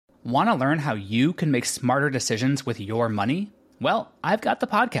Want to learn how you can make smarter decisions with your money? Well, I've got the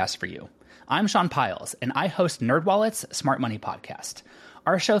podcast for you. I'm Sean Piles, and I host NerdWallet's Smart Money Podcast.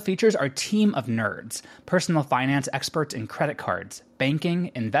 Our show features our team of nerds, personal finance experts in credit cards,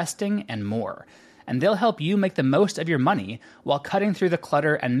 banking, investing, and more. And they'll help you make the most of your money while cutting through the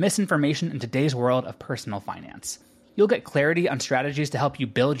clutter and misinformation in today's world of personal finance. You'll get clarity on strategies to help you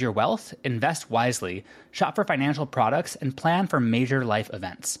build your wealth, invest wisely, shop for financial products, and plan for major life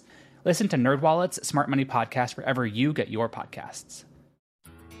events. Listen to NerdWallet's Smart Money Podcast wherever you get your podcasts.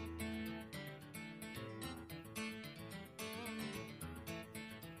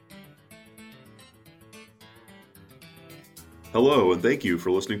 Hello, and thank you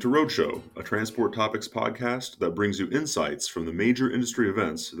for listening to Roadshow, a transport topics podcast that brings you insights from the major industry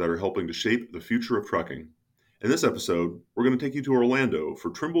events that are helping to shape the future of trucking. In this episode, we're going to take you to Orlando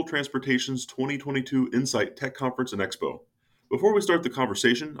for Trimble Transportation's 2022 Insight Tech Conference and Expo. Before we start the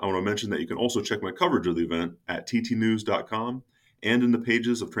conversation, I want to mention that you can also check my coverage of the event at ttnews.com and in the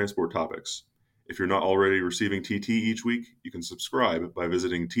pages of Transport Topics. If you're not already receiving TT each week, you can subscribe by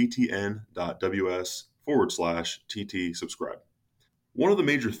visiting ttn.ws/TT subscribe. One of the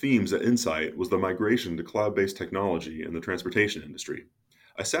major themes at Insight was the migration to cloud-based technology in the transportation industry.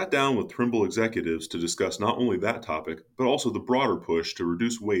 I sat down with Trimble executives to discuss not only that topic, but also the broader push to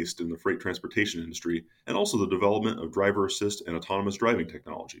reduce waste in the freight transportation industry, and also the development of driver assist and autonomous driving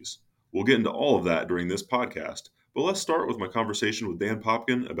technologies. We'll get into all of that during this podcast, but let's start with my conversation with Dan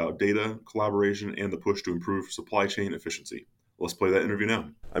Popkin about data, collaboration, and the push to improve supply chain efficiency. Let's play that interview now.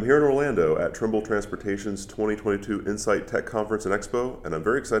 I'm here in Orlando at Trimble Transportation's 2022 Insight Tech Conference and Expo, and I'm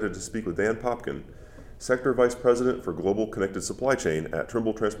very excited to speak with Dan Popkin, Sector Vice President for Global Connected Supply Chain at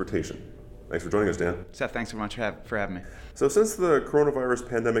Trimble Transportation. Thanks for joining us, Dan. Seth, thanks so much for having me. So since the coronavirus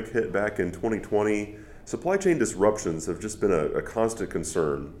pandemic hit back in 2020, supply chain disruptions have just been a constant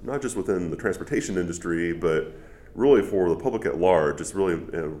concern, not just within the transportation industry, but really for the public at large. It's really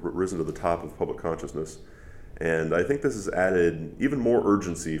risen to the top of public consciousness. And I think this has added even more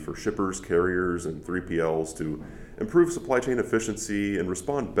urgency for shippers, carriers, and 3PLs to improve supply chain efficiency and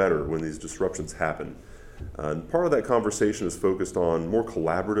respond better when these disruptions happen. And part of that conversation is focused on more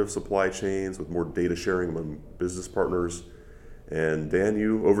collaborative supply chains with more data sharing among business partners. And Dan,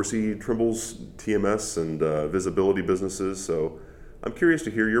 you oversee Trimble's TMS and visibility businesses, so I'm curious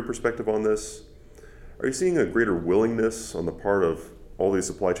to hear your perspective on this. Are you seeing a greater willingness on the part of all these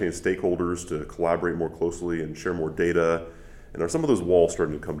supply chain stakeholders to collaborate more closely and share more data? And are some of those walls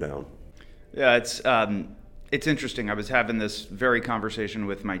starting to come down? Yeah, it's interesting. I was having this very conversation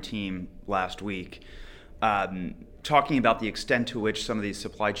with my team last week, talking about the extent to which some of these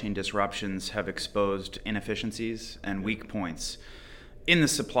supply chain disruptions have exposed inefficiencies and weak points in the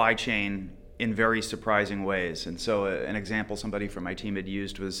supply chain in very surprising ways. And so an example somebody from my team had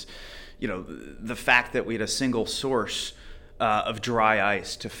used was, the fact that we had a single source of dry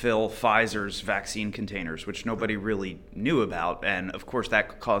ice to fill Pfizer's vaccine containers, which nobody really knew about. And of course,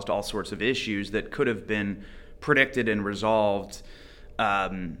 that caused all sorts of issues that could have been predicted and resolved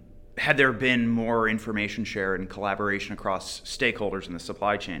had there been more information shared and collaboration across stakeholders in the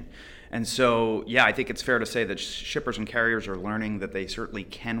supply chain. And so, yeah, I think it's fair to say that shippers and carriers are learning that they certainly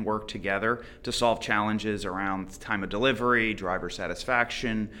can work together to solve challenges around time of delivery, driver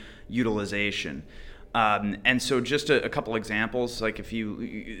satisfaction, utilization. And so just a couple examples, like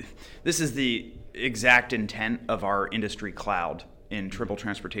this is the exact intent of our industry cloud in Trimble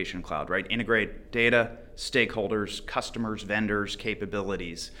Transportation Cloud, right? Integrate data, stakeholders, customers, vendors,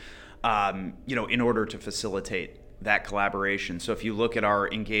 capabilities, in order to facilitate that collaboration. So if you look at our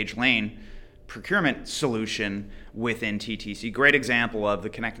Engage Lane procurement solution within TTC, great example of the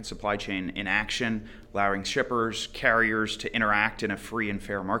connected supply chain in action, allowing shippers, carriers to interact in a free and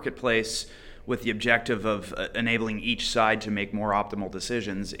fair marketplace with the objective of enabling each side to make more optimal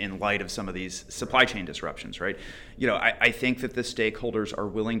decisions in light of some of these supply chain disruptions, right? I think that the stakeholders are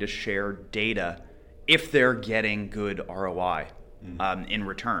willing to share data if they're getting good ROI in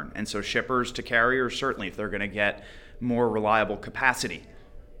return. And so shippers to carriers, certainly if they're going to get more reliable capacity,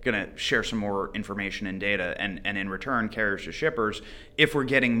 going to share some more information and data, and in return, carriers to shippers, if we're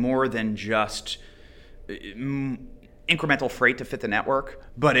getting more than just incremental freight to fit the network,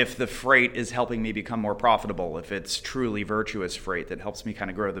 but if the freight is helping me become more profitable, if it's truly virtuous freight that helps me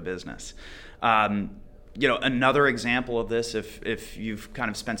kind of grow the business. Another example of this, if you've kind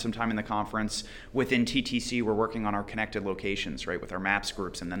of spent some time in the conference, within TTC, we're working on our connected locations, right, with our maps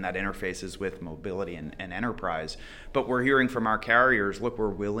groups, and then that interfaces with mobility and enterprise. But we're hearing from our carriers, look, we're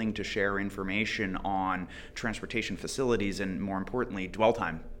willing to share information on transportation facilities and, more importantly, dwell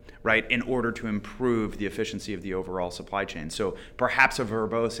time, right, in order to improve the efficiency of the overall supply chain. So perhaps a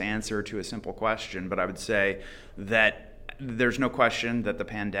verbose answer to a simple question, but I would say that there's no question that the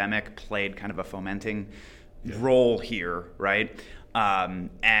pandemic played kind of a fomenting role here, right?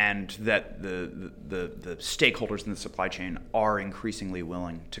 And that the stakeholders in the supply chain are increasingly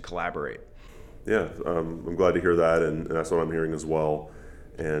willing to collaborate. Yeah, I'm glad to hear that, and that's what I'm hearing as well.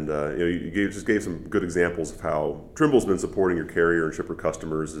 And you just gave some good examples of how Trimble's been supporting your carrier and shipper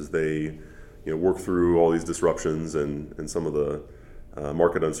customers as they work through all these disruptions and some of the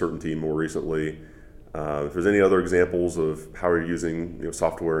market uncertainty more recently. If there's any other examples of how you're using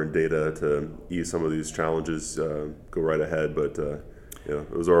software and data to ease some of these challenges, go right ahead. But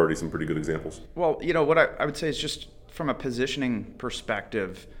those are already some pretty good examples. Well, what I would say is just from a positioning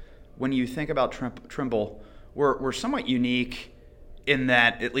perspective, when you think about Trimble, we're somewhat unique in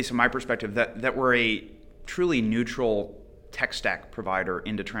that, at least from my perspective, that we're a truly neutral tech stack provider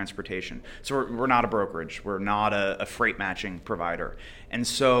into transportation. So we're not a brokerage. We're not a freight matching provider. And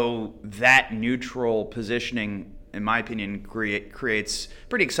so that neutral positioning, in my opinion, creates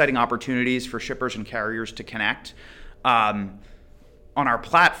pretty exciting opportunities for shippers and carriers to connect on our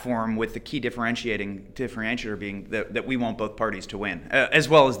platform, with the key differentiator being that we want both parties to win, as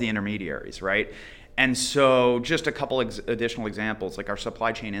well as the intermediaries, right? And so just a couple additional examples, like our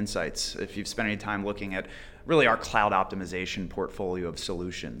supply chain insights, if you've spent any time looking at really our cloud optimization portfolio of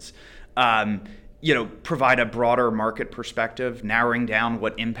solutions, provide a broader market perspective, narrowing down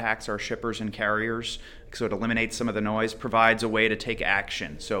what impacts our shippers and carriers. So it eliminates some of the noise, provides a way to take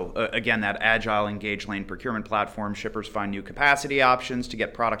action. So again, that agile engaged lane procurement platform, shippers find new capacity options to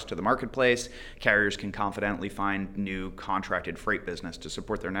get products to the marketplace. Carriers can confidently find new contracted freight business to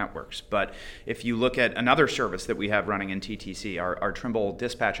support their networks. But if you look at another service that we have running in TTC, our Trimble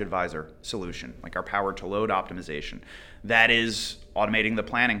Dispatch Advisor solution, like our power to load optimization, that is automating the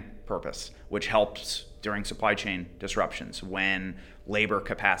planning purpose, which helps during supply chain disruptions when labor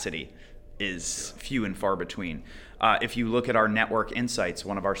capacity is few and far between. If you look at our network insights,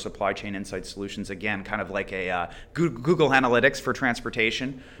 one of our supply chain insight solutions, again, kind of like a Google Analytics for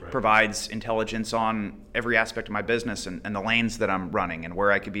transportation, provides intelligence on every aspect of my business and the lanes that I'm running and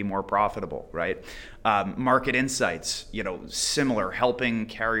where I could be more profitable, right? Market insights, similar, helping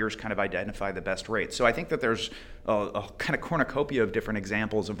carriers kind of identify the best rates. So I think that there's a kind of cornucopia of different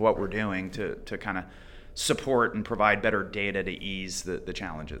examples of what we're doing to kind of support and provide better data to ease the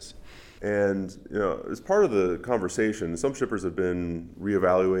challenges. And as part of the conversation, some shippers have been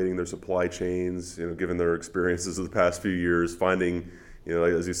reevaluating their supply chains, given their experiences of the past few years, finding,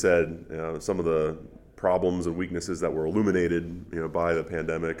 as you said, some of the problems and weaknesses that were illuminated, by the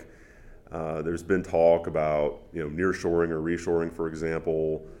pandemic. There's been talk about, nearshoring or reshoring, for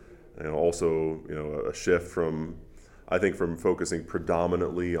example, and also, a shift from focusing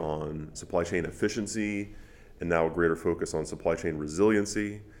predominantly on supply chain efficiency and now a greater focus on supply chain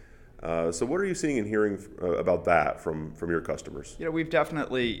resiliency. So what are you seeing and hearing about that from your customers? We've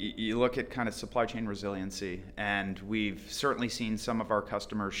definitely, you look at kind of supply chain resiliency, and we've certainly seen some of our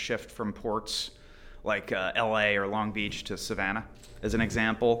customers shift from ports like LA or Long Beach to Savannah, as an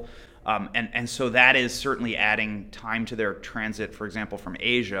example. And so that is certainly adding time to their transit, for example, from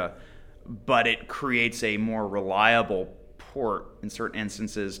Asia, but it creates a more reliable port in certain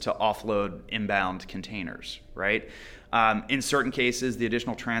instances to offload inbound containers, right? In certain cases, the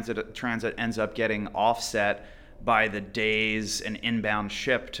additional transit ends up getting offset by the days an inbound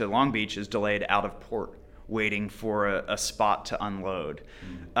ship to Long Beach is delayed out of port, waiting for a spot to unload.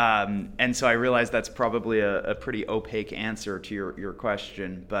 And so I realize that's probably a pretty opaque answer to your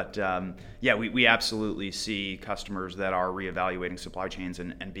question, but we absolutely see customers that are reevaluating supply chains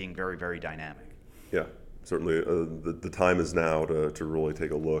and being very, very dynamic. Yeah, certainly the time is now to really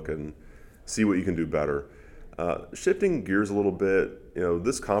take a look and see what you can do better. Shifting gears a little bit,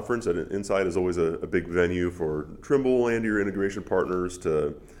 this conference at Insight is always a big venue for Trimble and your integration partners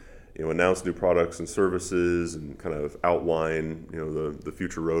to announce new products and services and kind of outline the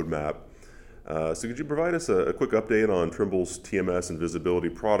future roadmap. So could you provide us a quick update on Trimble's TMS and visibility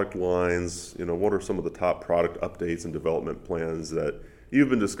product lines? What are some of the top product updates and development plans that you've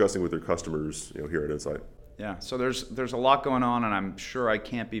been discussing with your customers here at Insight? Yeah, so there's a lot going on, and I'm sure I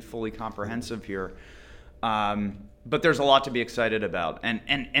can't be fully comprehensive here. But there's a lot to be excited about.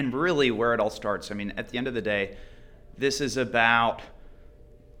 And really where it all starts, at the end of the day, this is about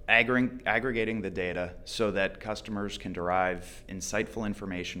aggregating the data so that customers can derive insightful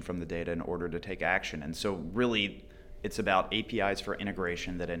information from the data in order to take action. And so really it's about APIs for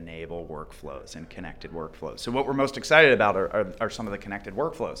integration that enable workflows and connected workflows. So what we're most excited about are some of the connected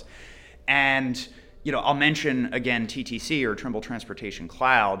workflows. And I'll mention again TTC, or Trimble Transportation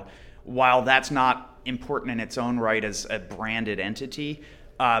Cloud. While that's not important in its own right as a branded entity,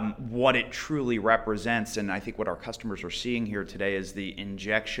 what it truly represents, and I think what our customers are seeing here today, is the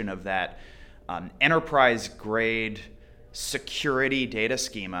injection of that enterprise-grade security data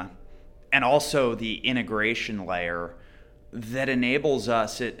schema, and also the integration layer that enables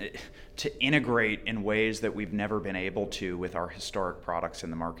us to integrate in ways that we've never been able to with our historic products in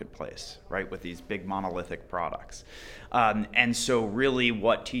the marketplace, right? With these big monolithic products. And so really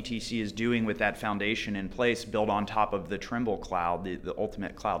what TTC is doing with that foundation in place, built on top of the Trimble cloud, the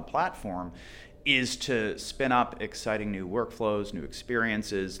ultimate cloud platform, is to spin up exciting new workflows, new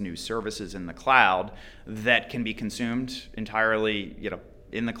experiences, new services in the cloud that can be consumed entirely,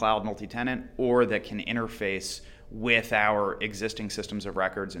 in the cloud multi-tenant, or that can interface with our existing systems of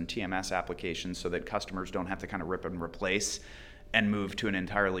records and TMS applications, so that customers don't have to kind of rip and replace and move to an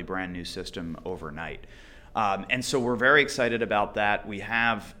entirely brand new system overnight. And so we're very excited about that. We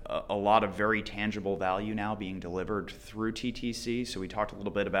have a lot of very tangible value now being delivered through TTC. So we talked a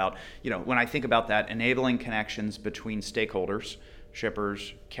little bit about, when I think about that, enabling connections between stakeholders,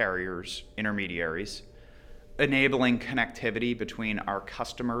 shippers, carriers, intermediaries, enabling connectivity between our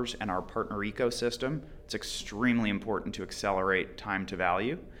customers and our partner ecosystem. It's extremely important to accelerate time to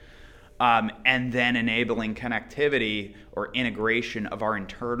value. And then enabling connectivity or integration of our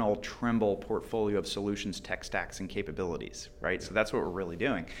internal Trimble portfolio of solutions, tech stacks, and capabilities, right? So that's what we're really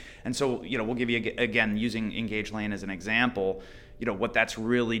doing. And so, we'll give you, again, using Engage Lane as an example, what that's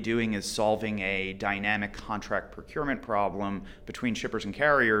really doing is solving a dynamic contract procurement problem between shippers and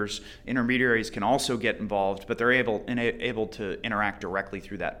carriers. Intermediaries can also get involved, but they're able to interact directly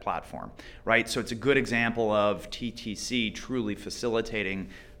through that platform, right? So it's a good example of TTC truly facilitating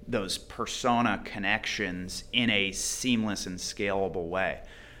those persona connections in a seamless and scalable way.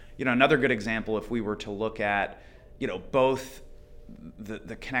 Another good example, if we were to look at, both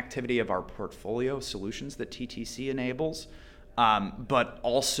the connectivity of our portfolio solutions that TTC enables, but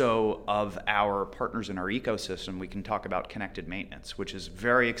also of our partners in our ecosystem, we can talk about connected maintenance, which is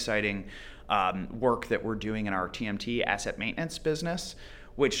very exciting work that we're doing in our TMT asset maintenance business,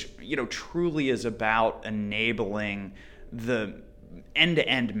 which truly is about enabling the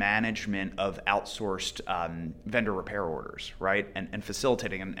end-to-end management of outsourced vendor repair orders, right? And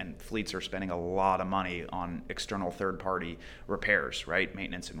facilitating, and fleets are spending a lot of money on external third-party repairs, right?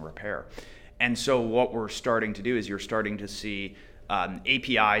 Maintenance and repair. And so what we're starting to do is you're starting to see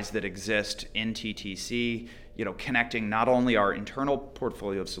APIs that exist in TTC, connecting not only our internal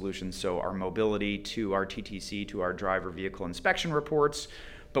portfolio of solutions, so our mobility, to our TTC, to our driver vehicle inspection reports,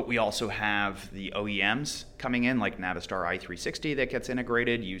 but we also have the OEMs coming in, like Navistar i360, that gets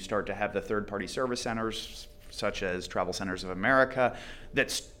integrated. You start to have the third-party service centers, such as Travel Centers of America,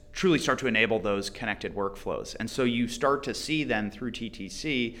 that truly start to enable those connected workflows. And so you start to see then through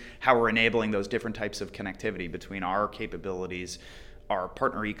TTC how we're enabling those different types of connectivity between our capabilities, our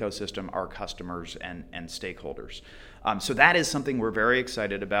partner ecosystem, our customers, and stakeholders. So that is something we're very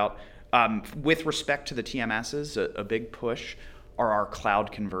excited about. With respect to the TMSs, a big push are our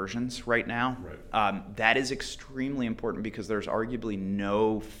cloud conversions right now. Right. That is extremely important because there's arguably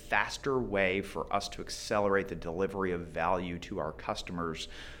no faster way for us to accelerate the delivery of value to our customers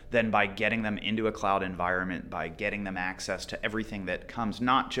than by getting them into a cloud environment, by getting them access to everything that comes,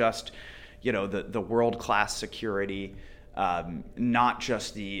 not just the world-class security, not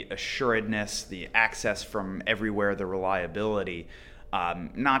just the assuredness, the access from everywhere, the reliability,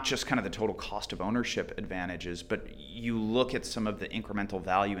 not just kind of the total cost of ownership advantages, but you look at some of the incremental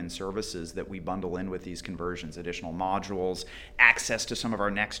value and services that we bundle in with these conversions, additional modules, access to some of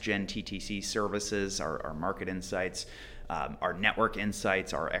our next-gen TTC services, our market insights, our network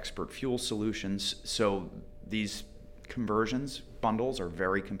insights, our expert fuel solutions. So these conversions bundles are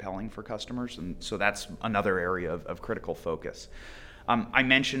very compelling for customers, and so that's another area of critical focus. I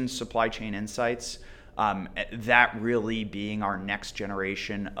mentioned supply chain insights. That really being our next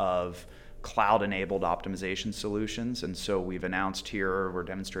generation of cloud-enabled optimization solutions. And so we've announced here, we're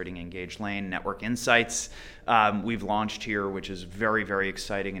demonstrating Engage Lane Network Insights. We've launched here, which is very, very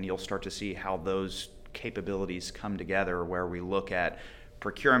exciting, and you'll start to see how those capabilities come together, where we look at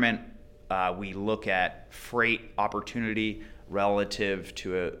procurement, we look at freight opportunity relative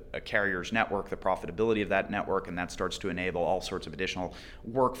to a carrier's network, the profitability of that network, and that starts to enable all sorts of additional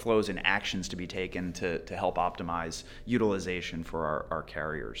workflows and actions to be taken to help optimize utilization for our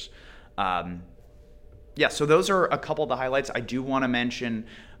carriers. So those are a couple of the highlights. I do want to mention,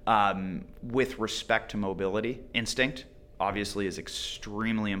 with respect to mobility, Instinct, obviously is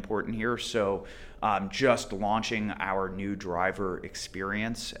extremely important here. So just launching our new driver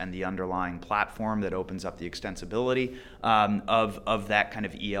experience and the underlying platform that opens up the extensibility of that kind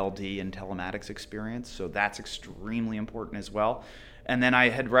of ELD and telematics experience. So that's extremely important as well. And then I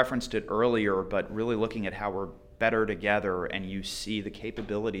had referenced it earlier, but really looking at how we're better together, and you see the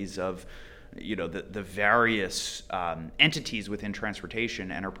capabilities of the various entities within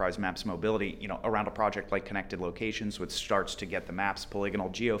transportation, enterprise maps, mobility, around a project like connected locations, which starts to get the maps, polygonal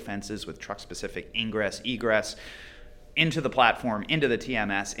geofences with truck-specific ingress, egress into the platform, into the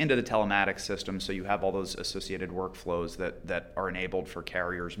TMS, into the telematics system, so you have all those associated workflows that are enabled for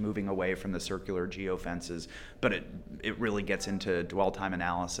carriers moving away from the circular geofences. But it really gets into dwell time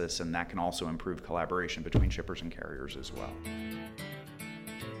analysis, and that can also improve collaboration between shippers and carriers as well.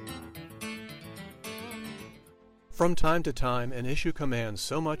 From time to time, an issue commands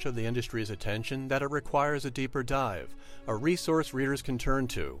so much of the industry's attention that it requires a deeper dive, a resource readers can turn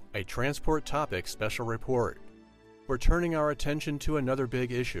to, a Transport Topics special report. We're turning our attention to another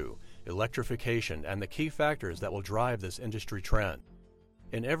big issue, electrification and the key factors that will drive this industry trend.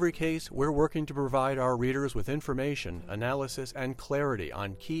 In every case, we're working to provide our readers with information, analysis, and clarity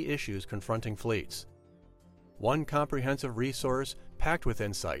on key issues confronting fleets. One comprehensive resource packed with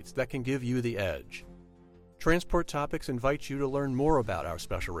insights that can give you the edge. Transport Topics invites you to learn more about our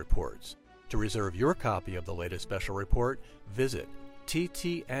special reports. To reserve your copy of the latest special report, visit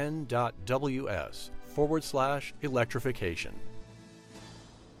ttn.ws/electrification.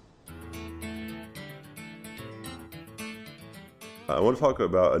 I want to talk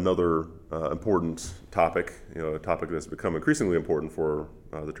about another important topic, a topic that's become increasingly important for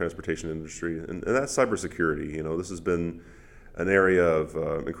the transportation industry, and that's cybersecurity. This has been an area of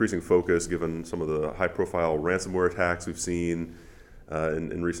increasing focus given some of the high-profile ransomware attacks we've seen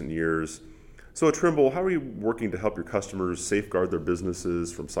in recent years. So at Trimble, how are you working to help your customers safeguard their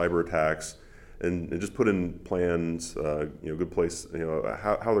businesses from cyber attacks and just put in plans, good place,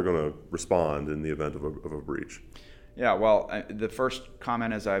 how they're going to respond in the event of a breach? Yeah, well, the first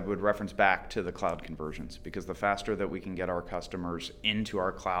comment is I would reference back to the cloud conversions, because the faster that we can get our customers into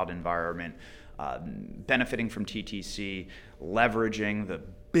our cloud environment, benefiting from TTC, leveraging the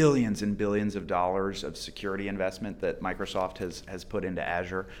billions and billions of dollars of security investment that Microsoft has put into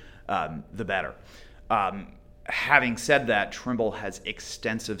Azure, the better. Having said that, Trimble has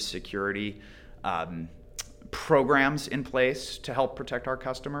extensive security programs in place to help protect our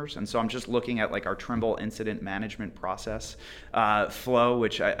customers. And so I'm just looking at our Trimble incident management process flow,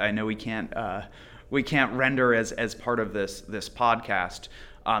 which I know we can't render as part of this podcast.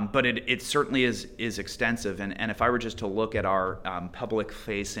 But it certainly is extensive. And if I were just to look at our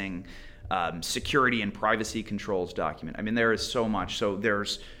public-facing security and privacy controls document, there is so much. So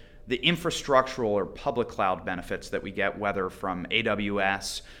there's the infrastructural or public cloud benefits that we get, whether from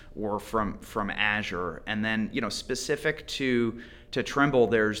AWS or from Azure. And then, specific to Trimble,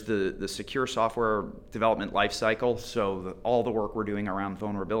 there's the secure software development lifecycle. So all the work we're doing around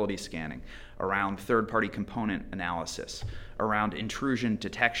vulnerability scanning, around third-party component analysis, around intrusion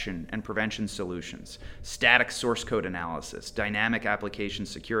detection and prevention solutions, static source code analysis, dynamic application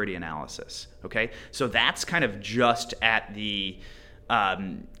security analysis. Okay, so that's kind of just at the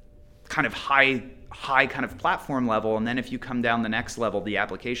kind of high kind of platform level. And then if you come down the next level, the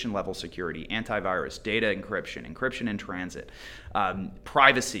application level security, antivirus, data encryption in transit,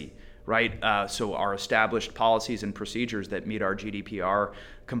 privacy, right? So our established policies and procedures that meet our GDPR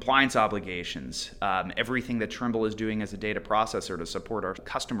compliance obligations, everything that Trimble is doing as a data processor to support our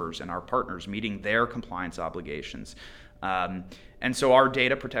customers and our partners meeting their compliance obligations. And so our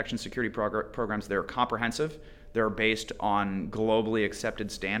data protection security programs, they're comprehensive. They're based on globally accepted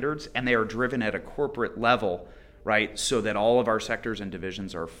standards, and they are driven at a corporate level, right, so that all of our sectors and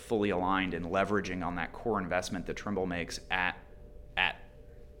divisions are fully aligned and leveraging on that core investment that Trimble makes at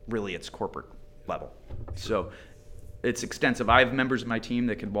really its corporate level. So it's extensive. I have members of my team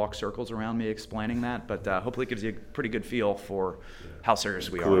that can walk circles around me explaining that, but hopefully it gives you a pretty good feel for how serious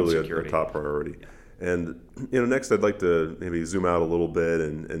we are on security. Clearly a top priority. And next I'd like to maybe zoom out a little bit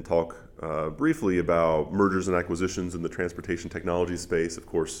and talk briefly about mergers and acquisitions in the transportation technology space. Of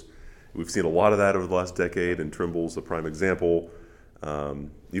course, we've seen a lot of that over the last decade, and Trimble's a prime example.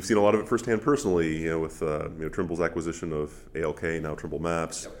 You've seen a lot of it firsthand personally, with Trimble's acquisition of ALK, now Trimble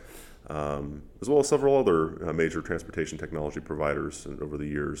Maps, as well as several other major transportation technology providers over the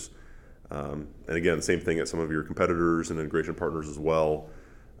years. And again, same thing at some of your competitors and integration partners as well.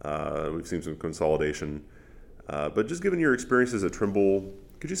 We've seen some consolidation. But just given your experiences at Trimble,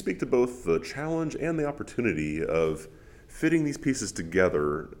 could you speak to both the challenge and the opportunity of fitting these pieces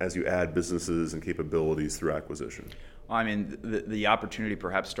together as you add businesses and capabilities through acquisition? I mean, the opportunity,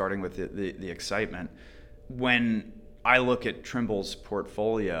 perhaps starting with the excitement. When I look at Trimble's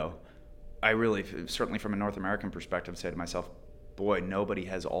portfolio, I really, certainly from a North American perspective, say to myself, boy, nobody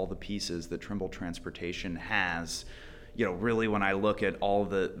has all the pieces that Trimble Transportation has. Really when I look at all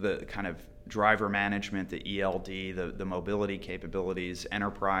the kind of driver management, the ELD, the mobility capabilities,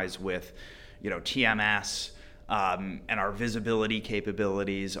 enterprise with, TMS, and our visibility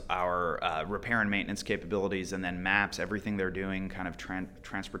capabilities, our repair and maintenance capabilities, and then maps, everything they're doing kind of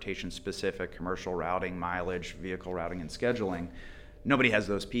transportation specific, commercial routing, mileage, vehicle routing and scheduling, nobody has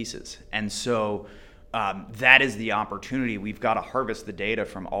those pieces. And so that is the opportunity. We've got to harvest the data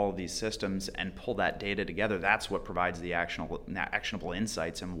from all of these systems and pull that data together. That's what provides the actionable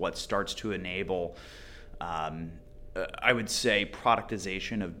insights and what starts to enable I would say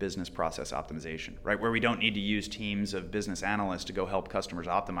productization of business process optimization, right? Where we don't need to use teams of business analysts to go help customers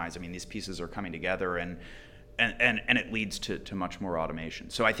optimize. I mean, these pieces are coming together and it leads to much more automation.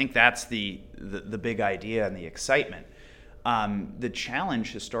 So I think that's the big idea and the excitement. The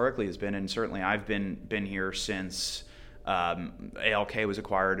challenge historically has been, and certainly I've been here since ALK was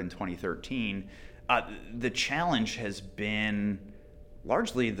acquired in 2013. The challenge has been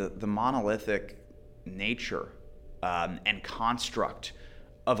largely the monolithic nature and construct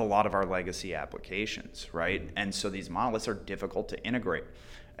of a lot of our legacy applications, right? And so these monoliths are difficult to integrate.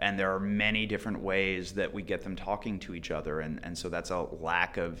 And there are many different ways that we get them talking to each other. And so that's a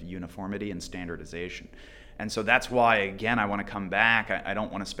lack of uniformity and standardization. And so that's why, again, I want to come back. I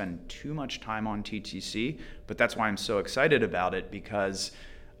don't want to spend too much time on TTC, but that's why I'm so excited about it because,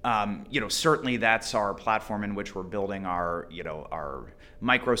 certainly that's our platform in which we're building our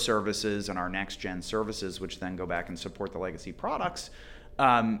microservices and our next-gen services, which then go back and support the legacy products.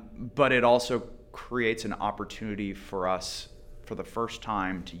 But it also creates an opportunity for us for the first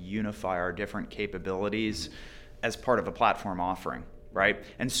time to unify our different capabilities as part of a platform offering, right?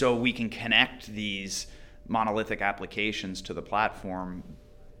 And so we can connect these monolithic applications to the platform.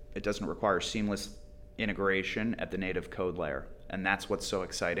 It doesn't require seamless integration at the native code layer. And that's what's so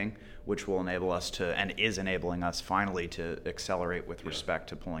exciting, which will enable us to, and is enabling us finally to accelerate with respect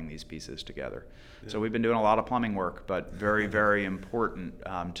to pulling these pieces together. Yeah. So we've been doing a lot of plumbing work, but very, very important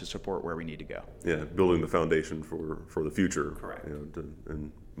to support where we need to go. Yeah, building the foundation for the future. Correct.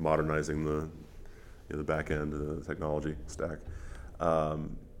 And modernizing the back end of the technology stack.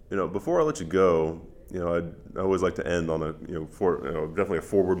 Before I let you go, I always like to end on a definitely a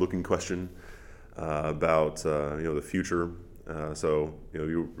forward-looking question about the future. So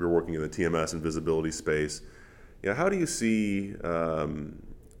you're working in the TMS and visibility space. How do you see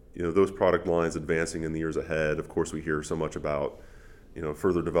those product lines advancing in the years ahead? Of course, we hear so much about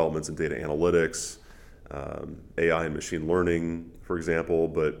further developments in data analytics, AI and machine learning, for example.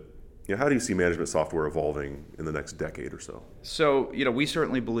 But how do you see management software evolving in the next decade or so? So we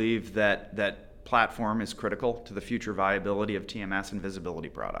certainly believe that platform is critical to the future viability of TMS and visibility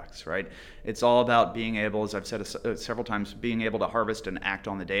products, right? It's all about being able, as I've said several times, being able to harvest and act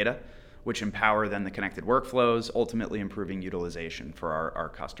on the data, which empower then the connected workflows, ultimately improving utilization for our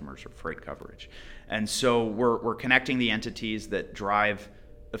customers or freight coverage. And so we're connecting the entities that drive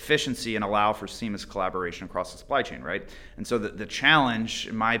efficiency and allow for seamless collaboration across the supply chain, right? And so the challenge,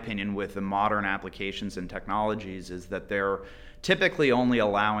 in my opinion, with the modern applications and technologies is that they're typically only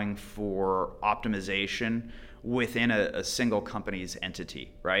allowing for optimization within a single company's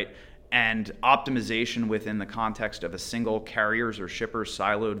entity, right? And optimization within the context of a single carrier's or shipper's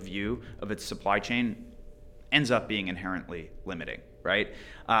siloed view of its supply chain ends up being inherently limiting, right?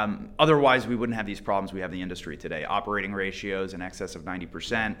 Otherwise, we wouldn't have these problems we have in the industry today. Operating ratios in excess of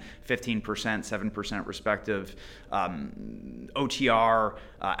 90%, 15%, 7% respective, OTR,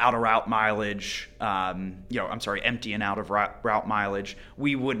 out-of-route mileage, empty and out-of-route mileage.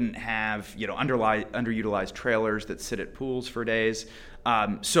 We wouldn't have, underutilized trailers that sit at pools for days.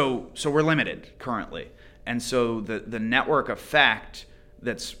 So we're limited currently. And so the network effect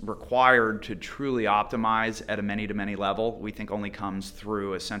that's required to truly optimize at a many-to-many level, we think only comes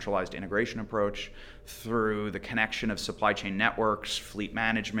through a centralized integration approach, through the connection of supply chain networks, fleet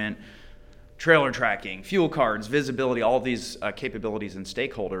management, trailer tracking, fuel cards, visibility, all these capabilities and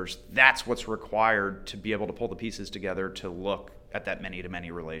stakeholders. That's what's required to be able to pull the pieces together to look at that many-to-many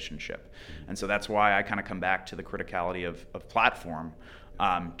relationship. And so that's why I kind of come back to the criticality of platform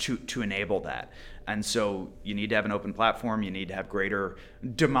to enable that. And so you need to have an open platform. You need to have greater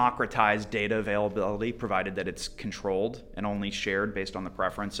democratized data availability, provided that it's controlled and only shared based on the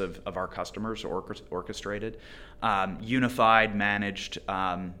preference of our customers, orchestrated, unified, managed,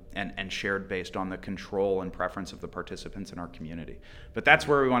 and shared based on the control and preference of the participants in our community. But that's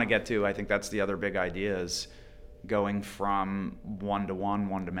where we want to get to. I think that's the other big idea is going from one-to-one,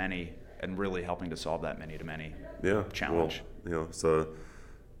 one-to-many, and really helping to solve that many-to-many challenge. Well, it's a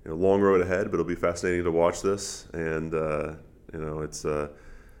long road ahead, but it'll be fascinating to watch this. And it's the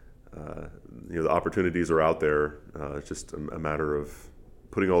opportunities are out there. It's just a matter of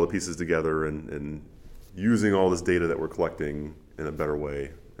putting all the pieces together and using all this data that we're collecting in a better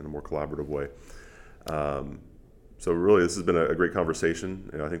way, in a more collaborative way. So really, this has been a great conversation.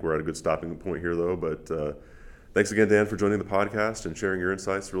 I think we're at a good stopping point here, though. But thanks again, Dan, for joining the podcast and sharing your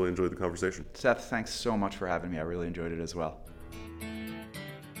insights. Really enjoyed the conversation. Seth, thanks so much for having me. I really enjoyed it as well.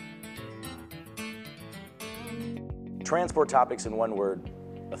 Transport topics in one word: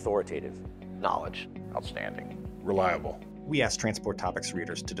 authoritative. Knowledge. Outstanding. Reliable. We asked Transport Topics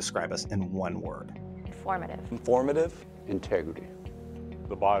readers to describe us in one word. Informative. Informative. Integrity.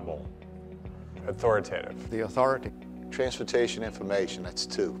 The Bible. Authoritative. The authority. Transportation information, that's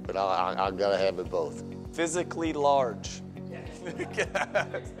two, but I gotta have it both. Physically large.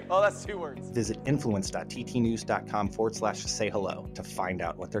 Oh, that's 2 words. Visit influence.ttnews.com/say hello to find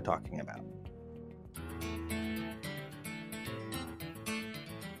out what they're talking about.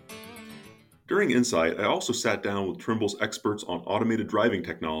 During Insight, I also sat down with Trimble's experts on automated driving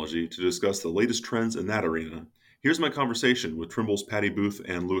technology to discuss the latest trends in that arena. Here's my conversation with Trimble's Patty Boothe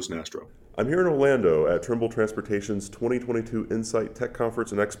and Louis Nastro. I'm here in Orlando at Trimble Transportation's 2022 Insight Tech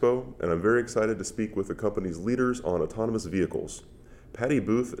Conference and Expo, and I'm very excited to speak with the company's leaders on autonomous vehicles. Patty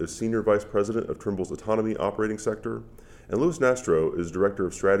Boothe is Senior Vice President of Trimble's Autonomy Operating Sector, and Louis Nastro is Director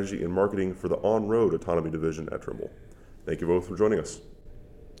of Strategy and Marketing for the On-Road Autonomy Division at Trimble. Thank you both for joining us.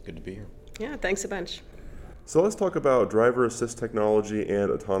 Good to be here. Yeah, thanks a bunch. So let's talk about driver assist technology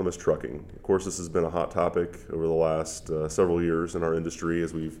and autonomous trucking. Of course, this has been a hot topic over the last several years in our industry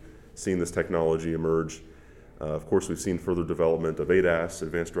as we've seen this technology emerge. Of course, we've seen further development of ADAS,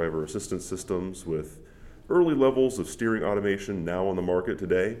 advanced driver assistance systems, with early levels of steering automation now on the market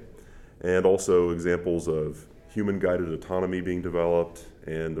today, and also examples of human-guided autonomy being developed.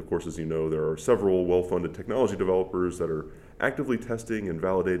 And of course, as you know, there are several well-funded technology developers that are actively testing and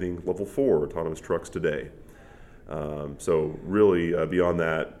validating level 4 autonomous trucks today. So really, beyond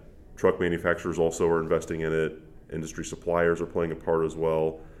that, truck manufacturers also are investing in it. Industry suppliers are playing a part as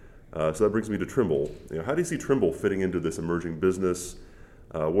well. So that brings me to Trimble. How do you see Trimble fitting into this emerging business?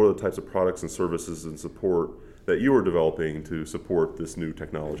 What are the types of products and services and support that you are developing to support this new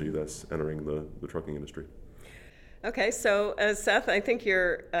technology that's entering the trucking industry? Okay, so Seth, I think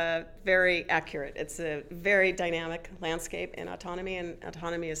you're very accurate. It's a very dynamic landscape in autonomy, and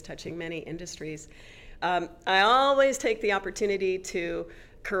autonomy is touching many industries. I always take the opportunity to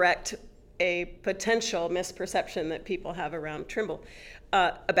correct a potential misperception that people have around Trimble,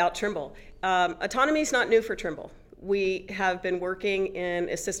 about Trimble. Autonomy is not new for Trimble. We have been working in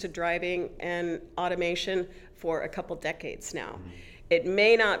assisted driving and automation for a couple decades now. It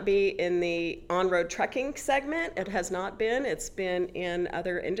may not be in the on-road trucking segment. It has not been. It's been in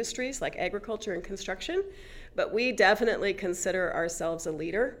other industries like agriculture and construction. But we definitely consider ourselves a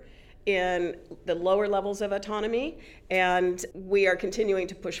leader in the lower levels of autonomy. And we are continuing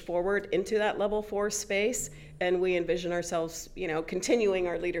to push forward into that level 4 space. And we envision ourselves, continuing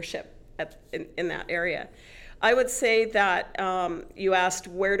our leadership in that area. I would say that you asked,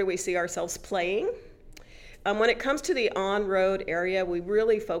 where do we see ourselves playing? When it comes to the on-road area, we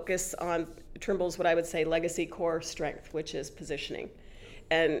really focus on Trimble's, what I would say, legacy core strength, which is positioning,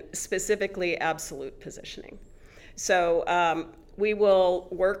 and specifically absolute positioning. So we will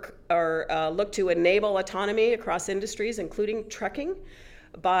work or look to enable autonomy across industries, including trucking,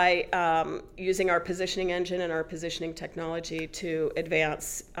 by using our positioning engine and our positioning technology to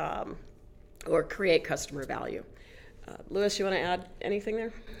advance or create customer value. Louis, you want to add anything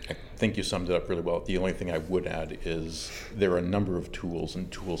there? I think you summed it up really well. The only thing I would add is there are a number of tools and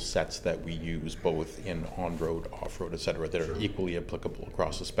tool sets that we use both in on-road, off-road, et cetera, that are equally applicable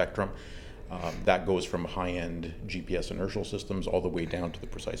across the spectrum. That goes from high-end GPS inertial systems all the way down to the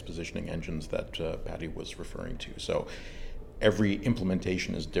precise positioning engines that Patty was referring to. So every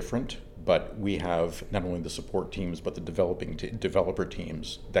implementation is different, but we have not only the support teams, but the developer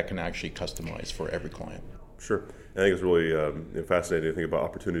teams that can actually customize for every client. Sure. I think it's really fascinating to think about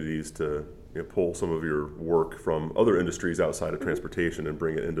opportunities to pull some of your work from other industries outside of transportation and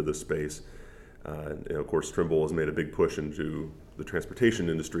bring it into this space. And of course, Trimble has made a big push into the transportation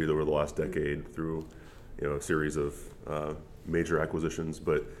industry over the last decade through a series of major acquisitions.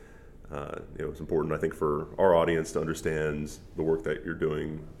 But it's important, I think, for our audience to understand the work that you're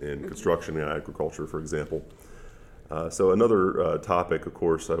doing in construction and agriculture, for example. So another topic, of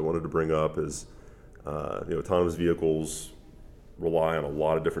course, I wanted to bring up is autonomous vehicles rely on a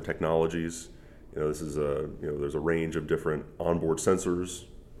lot of different technologies. This is there's a range of different onboard sensors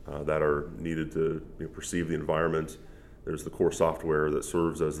that are needed to perceive the environment. There's the core software that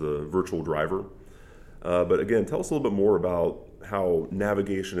serves as the virtual driver. But again, tell us a little bit more about how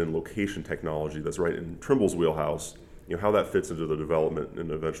navigation and location technology that's right in Trimble's wheelhouse, how that fits into the development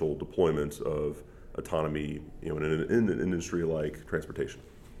and eventual deployment of autonomy, in an industry like transportation.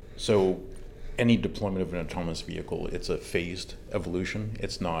 So any deployment of an autonomous vehicle, it's a phased evolution.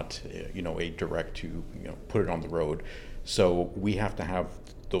 It's not, a direct to, put it on the road. So we have to have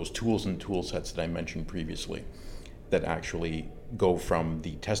those tools and tool sets that I mentioned previously that actually go from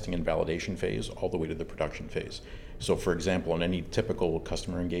the testing and validation phase all the way to the production phase. So for example, in any typical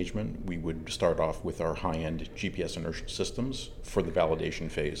customer engagement, we would start off with our high-end GPS inertial systems for the validation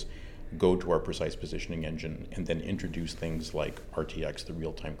phase, go to our precise positioning engine, and then introduce things like RTX, the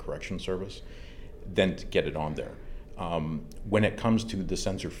real-time correction service, then to get it on there. When it comes to the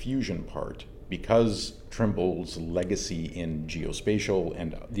sensor fusion part, because Trimble's legacy in geospatial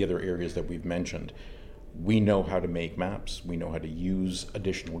and the other areas that we've mentioned, we know how to make maps, we know how to use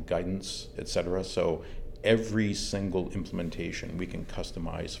additional guidance, etc. So every single implementation we can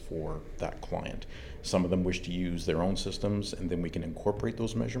customize for that client. Some of them wish to use their own systems, and then we can incorporate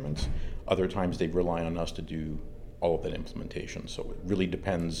those measurements. Other times they rely on us to do all of that implementation. So it really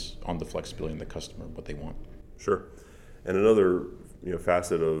depends on the flexibility and the customer, what they want. Sure. And another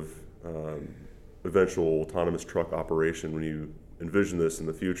facet of eventual autonomous truck operation, when you envision this in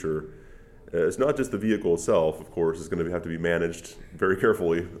the future, it's not just the vehicle itself, of course, it's going to have to be managed very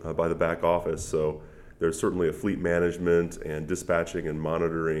carefully by the back office. So there's certainly a fleet management and dispatching and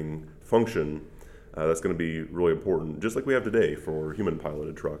monitoring function that's going to be really important, just like we have today for human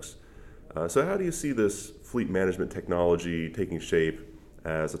piloted trucks. So how do you see this fleet management technology taking shape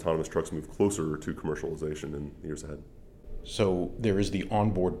as autonomous trucks move closer to commercialization in the years ahead? So there is the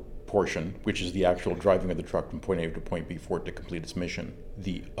onboard portion, which is the actual driving of the truck from point A to point B for it to complete its mission.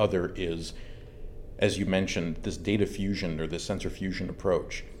 The other is, as you mentioned, this data fusion or this sensor fusion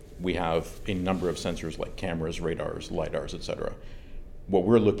approach. We have a number of sensors like cameras, radars, lidars, etc. What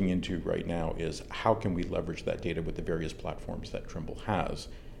we're looking into right now is how can we leverage that data with the various platforms that Trimble has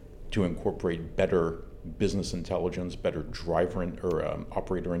to incorporate better business intelligence, better driver or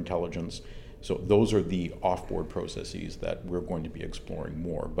operator intelligence. So those are the off-board processes that we're going to be exploring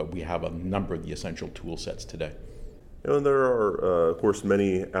more, but we have a number of the essential tool sets today. And there are, of course,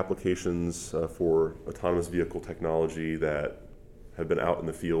 many applications for autonomous vehicle technology that have been out in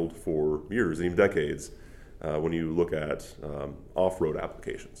the field for years and even decades when you look at off-road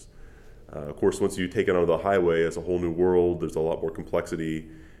applications. Of course, once you take it onto the highway, it's a whole new world. There's a lot more complexity,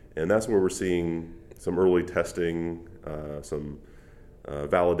 and that's where we're seeing some early testing, some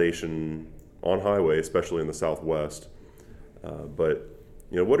validation on highway, especially in the Southwest. But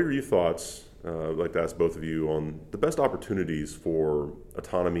what are your thoughts? I'd like to ask both of you on the best opportunities for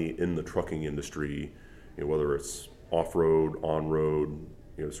autonomy in the trucking industry, whether it's off-road, on-road,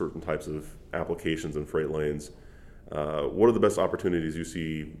 certain types of applications and freight lanes. What are the best opportunities you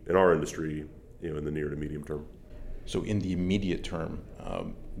see in our industry, in the near to medium term? So in the immediate term,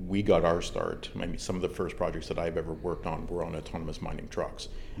 we got our start. Some of the first projects that I've ever worked on were on autonomous mining trucks.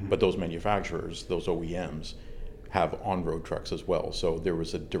 Mm-hmm. But those manufacturers, those OEMs, have on-road trucks as well. So there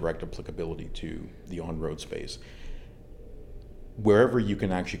was a direct applicability to the on-road space. Wherever you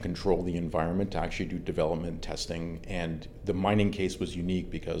can actually control the environment to actually do development, testing, and the mining case was unique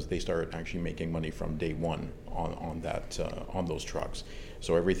because they started actually making money from day one on those trucks.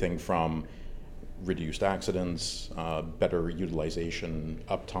 So everything from reduced accidents, better utilization,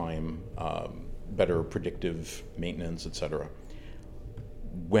 uptime, better predictive maintenance, etc.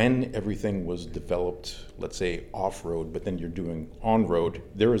 When everything was developed, let's say off-road, but then you're doing on-road,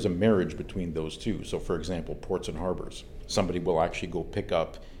 there is a marriage between those two. So for example, ports and harbors. Somebody will actually go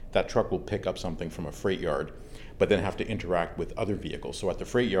that truck will pick up something from a freight yard, but then have to interact with other vehicles. So at the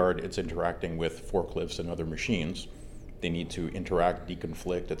freight yard, it's interacting with forklifts and other machines. They need to interact,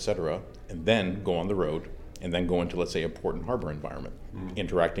 deconflict, etc., and then go on the road, and then go into, let's say, a port and harbor environment,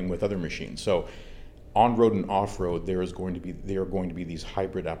 interacting with other machines. So on-road and off-road, there are going to be these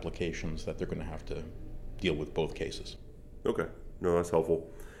hybrid applications that they're going to have to deal with both cases. Okay, no, that's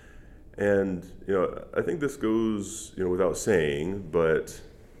helpful. And I think this goes without saying, but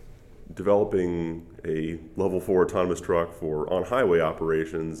developing a level 4 autonomous truck for on-highway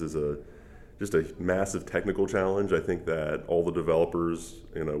operations is just a massive technical challenge. I think that all the developers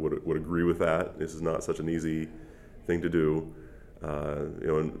would agree with that. This is not such an easy thing to do.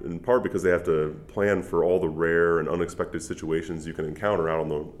 In part because they have to plan for all the rare and unexpected situations you can encounter out on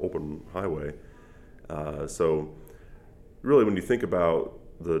the open highway. So really, when you think about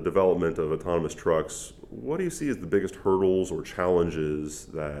the development of autonomous trucks, what do you see as the biggest hurdles or challenges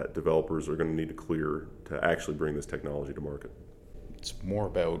that developers are going to need to clear to actually bring this technology to market? It's more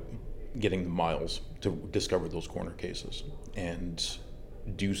about getting the miles to discover those corner cases and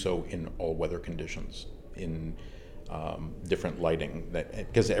do so in all weather conditions, in different lighting,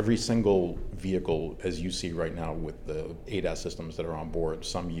 because every single vehicle, as you see right now with the ADAS systems that are on board,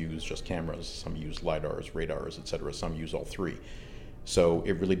 some use just cameras, some use LiDARs, radars, etc., some use all three. So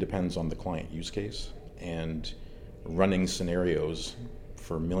it really depends on the client use case and running scenarios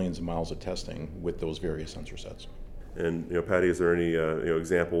for millions of miles of testing with those various sensor sets. And Patty, is there any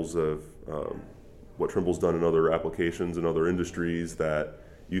examples of what Trimble's done in other applications and other industries that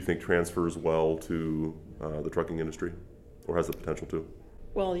you think transfers well to the trucking industry, or has the potential to?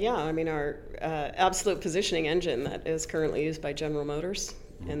 Well, yeah. I mean, our absolute positioning engine that is currently used by General Motors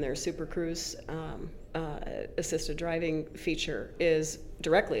and their Super Cruise assisted driving feature is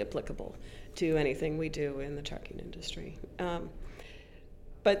directly applicable to anything we do in the trucking industry.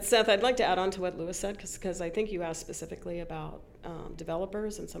 But Seth, I'd like to add on to what Louis said, because I think you asked specifically about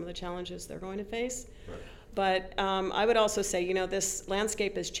developers and some of the challenges they're going to face. Right. But I would also say, this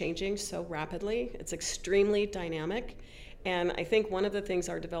landscape is changing so rapidly. It's extremely dynamic. And I think one of the things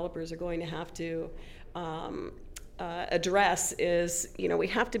our developers are going to have to address is, we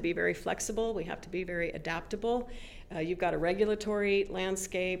have to be very flexible. We have to be very adaptable. You've got a regulatory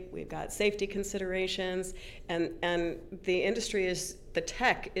landscape. We've got safety considerations. And the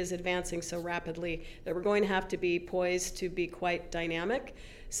tech is advancing so rapidly that we're going to have to be poised to be quite dynamic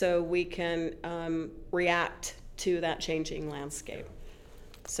so we can react to that changing landscape.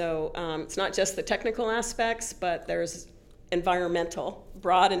 So it's not just the technical aspects, but there's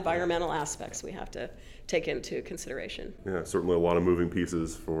broad environmental aspects we have to take into consideration. Yeah, certainly a lot of moving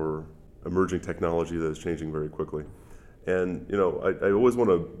pieces for emerging technology that is changing very quickly. And I always want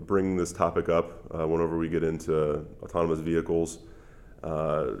to bring this topic up whenever we get into autonomous vehicles.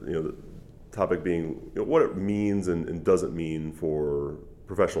 The topic being what it means and doesn't mean for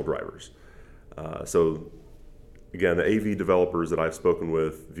professional drivers. So again, the AV developers that I've spoken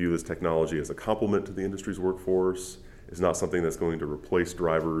with view this technology as a complement to the industry's workforce. It's not something that's going to replace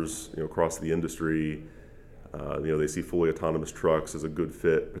drivers across the industry. They see fully autonomous trucks as a good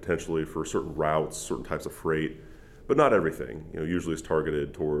fit potentially for certain routes, certain types of freight, but not everything. Usually it's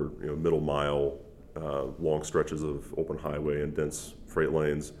targeted toward middle mile, long stretches of open highway and dense freight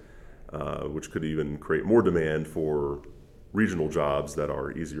lanes, which could even create more demand for regional jobs that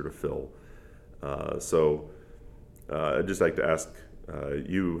are easier to fill. So I'd just like to ask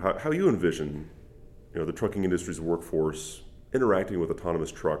you how you envision the trucking industry's workforce interacting with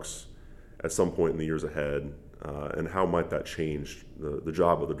autonomous trucks at some point in the years ahead, and how might that change the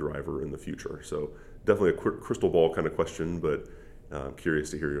job of the driver in the future? So definitely a crystal ball kind of question, but I'm curious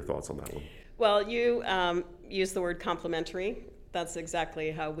to hear your thoughts on that one. Well, you used the word complementary. That's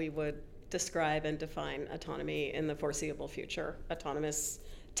exactly how we would describe and define autonomy in the foreseeable future, autonomous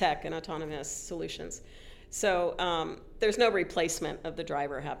tech and autonomous solutions. So there's no replacement of the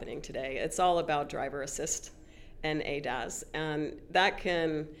driver happening today. It's all about driver assist and ADAS. And that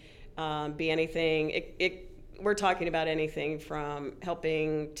can be anything. We're talking about anything from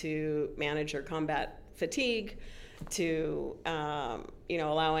helping to manage or combat fatigue to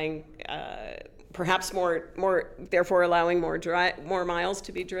allowing perhaps therefore allowing more miles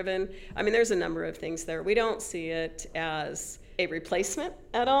to be driven. I mean, there's a number of things there. We don't see it as a replacement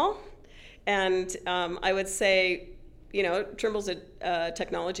at all. And I would say, Trimble's a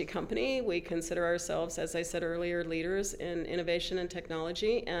technology company. We consider ourselves, as I said earlier, leaders in innovation and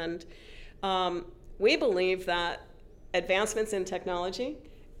technology. And we believe that advancements in technology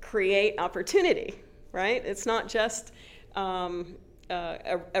create opportunity, right? It's not just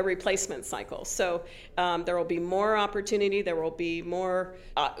a replacement cycle. So there will be more opportunity. There will be more,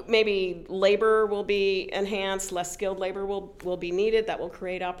 maybe labor will be enhanced, less skilled labor will be needed. That will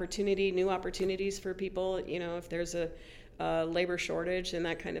create opportunity, new opportunities for people, if there's a labor shortage and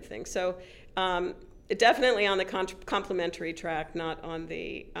that kind of thing. So definitely on the complementary track, not on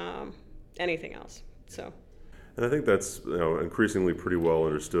the anything else. So. And I think that's increasingly pretty well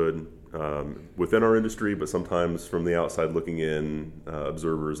understood within our industry, but sometimes from the outside looking in,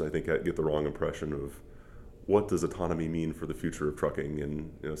 observers, I think, get the wrong impression of what does autonomy mean for the future of trucking,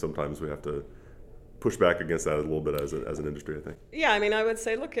 and sometimes we have to push back against that a little bit as an industry, I think. Yeah, I mean, I would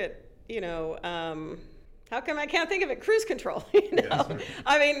say, look at how come I can't think of it? Cruise control. Yes.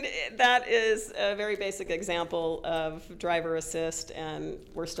 I mean, that is a very basic example of driver assist, and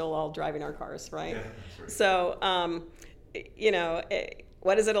we're still all driving our cars, right? Yeah, that's right. So,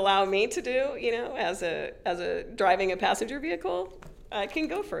 what does it allow me to do? As a driving a passenger vehicle, I can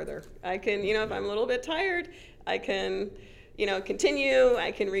go further. I can, if I'm a little bit tired, I can, continue.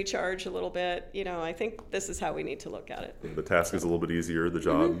 I can recharge a little bit. I think this is how we need to look at it. The task is a little bit easier. The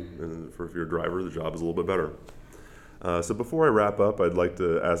job, and if you're a driver, the job is a little bit better. So before I wrap up, I'd like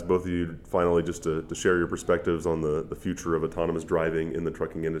to ask both of you finally just to share your perspectives on the future of autonomous driving in the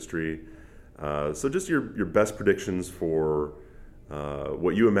trucking industry. So just your best predictions for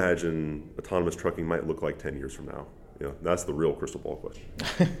what you imagine autonomous trucking might look like 10 years from now. That's the real crystal ball question.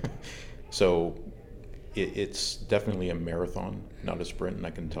 So it's definitely a marathon, not a sprint, and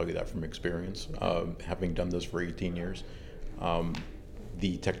I can tell you that from experience, having done this for 18 years.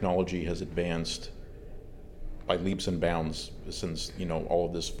 The technology has advanced by leaps and bounds since all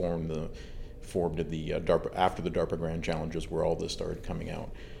of this formed the DARPA, after the DARPA Grand Challenges, where all this started coming out.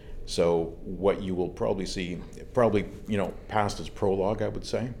 So what you will probably see, past its prologue, I would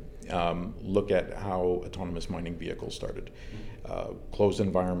say, look at how autonomous mining vehicles started. Closed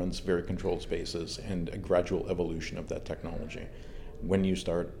environments, very controlled spaces, and a gradual evolution of that technology. When you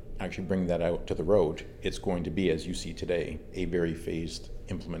start actually bringing that out to the road, it's going to be, as you see today, a very phased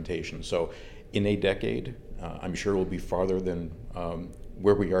implementation. So in a decade, I'm sure we'll be farther than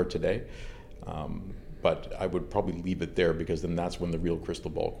where we are today. But I would probably leave it there, because then that's when the real crystal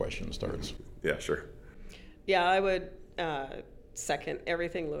ball question starts. Yeah, sure. Yeah, I would second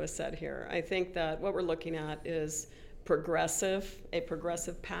everything Louis said here. I think that what we're looking at is a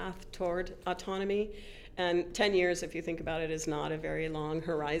progressive path toward autonomy. And 10 years, if you think about it, is not a very long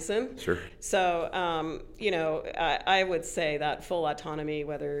horizon. Sure. So, I would say that full autonomy,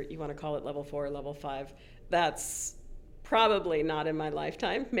 whether you want to call it level 4 or level 5, that's probably not in my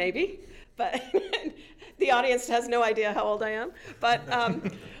lifetime, maybe. But the audience has no idea how old I am. But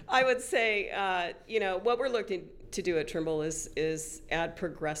I would say, what we're looking to do at Trimble is add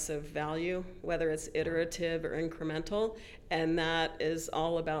progressive value, whether it's iterative or incremental, and that is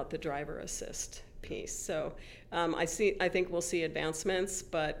all about the driver assist piece. So I think we'll see advancements,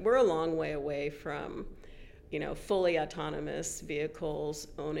 but we're a long way away from, fully autonomous vehicles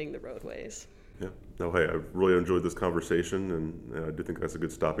owning the roadways. Yeah. No, hey, I really enjoyed this conversation, and I do think that's a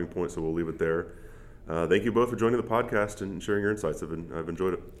good stopping point, so we'll leave it there. Thank you both for joining the podcast and sharing your insights. I've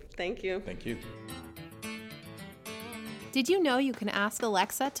enjoyed it. Thank you. Thank you. Did you know you can ask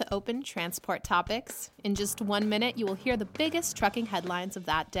Alexa to open Transport Topics? In just 1 minute, you will hear the biggest trucking headlines of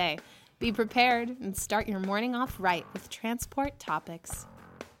that day. Be prepared and start your morning off right with Transport Topics.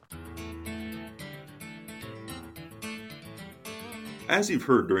 As you've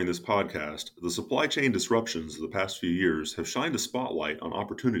heard during this podcast, the supply chain disruptions of the past few years have shined a spotlight on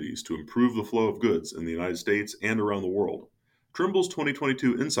opportunities to improve the flow of goods in the United States and around the world. Trimble's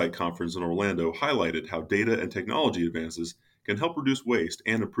 2022 Insight Conference in Orlando highlighted how data and technology advances can help reduce waste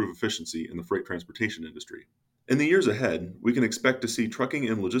and improve efficiency in the freight transportation industry. In the years ahead, we can expect to see trucking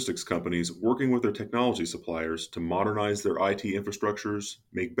and logistics companies working with their technology suppliers to modernize their IT infrastructures,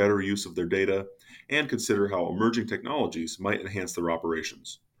 make better use of their data, and consider how emerging technologies might enhance their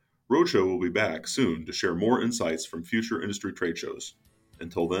operations. Roadshow will be back soon to share more insights from future industry trade shows.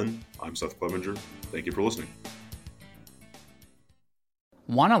 Until then, I'm Seth Clevenger. Thank you for listening.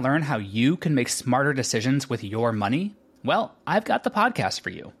 Want to learn how you can make smarter decisions with your money? Well, I've got the podcast for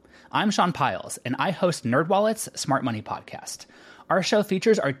you. I'm Sean Piles, and I host NerdWallet's Smart Money Podcast. Our show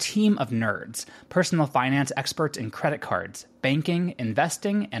features our team of nerds, personal finance experts in credit cards, banking,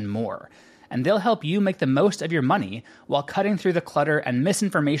 investing, and more. And they'll help you make the most of your money while cutting through the clutter and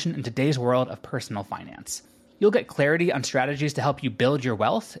misinformation in today's world of personal finance. You'll get clarity on strategies to help you build your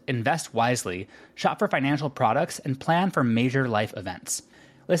wealth, invest wisely, shop for financial products, and plan for major life events.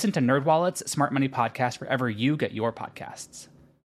 Listen to NerdWallet's Smart Money Podcast wherever you get your podcasts.